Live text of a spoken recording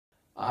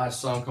A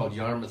song called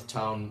Yarmouth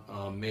Town,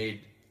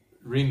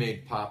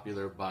 remade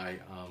popular by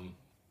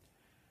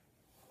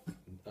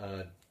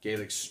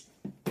Gaelic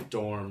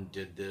Storm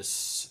did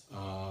this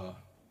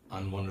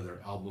on one of their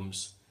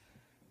albums.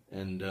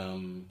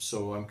 And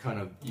so I'm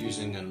kind of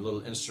using a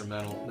little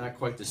instrumental, not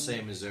quite the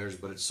same as theirs,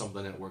 but it's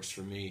something that works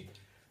for me.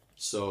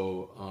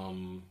 So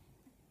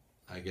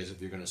I guess if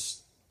you're going to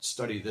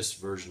study this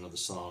version of the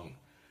song,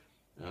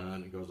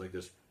 and it goes like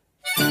this.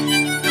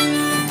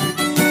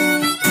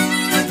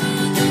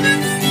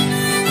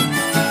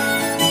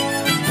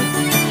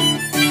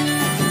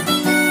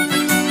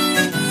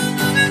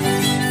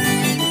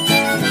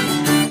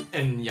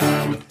 In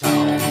Yarmouth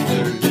Town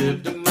there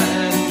lived a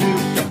man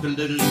who kept a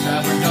little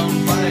tavern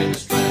down by the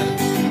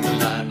strand. The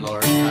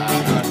landlord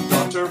had a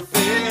daughter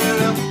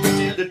fair, a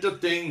pretty little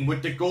thing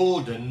with the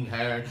golden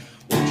hair.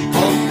 Won't you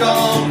come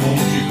down,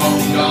 won't you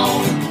come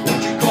down,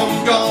 won't you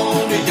come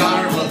down to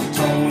Yarmouth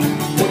Town?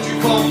 Won't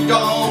you come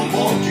down,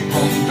 won't you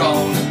come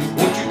down,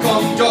 won't you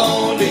come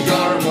down to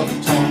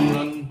Yarmouth Town?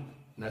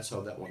 And that's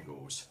how that one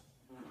goes.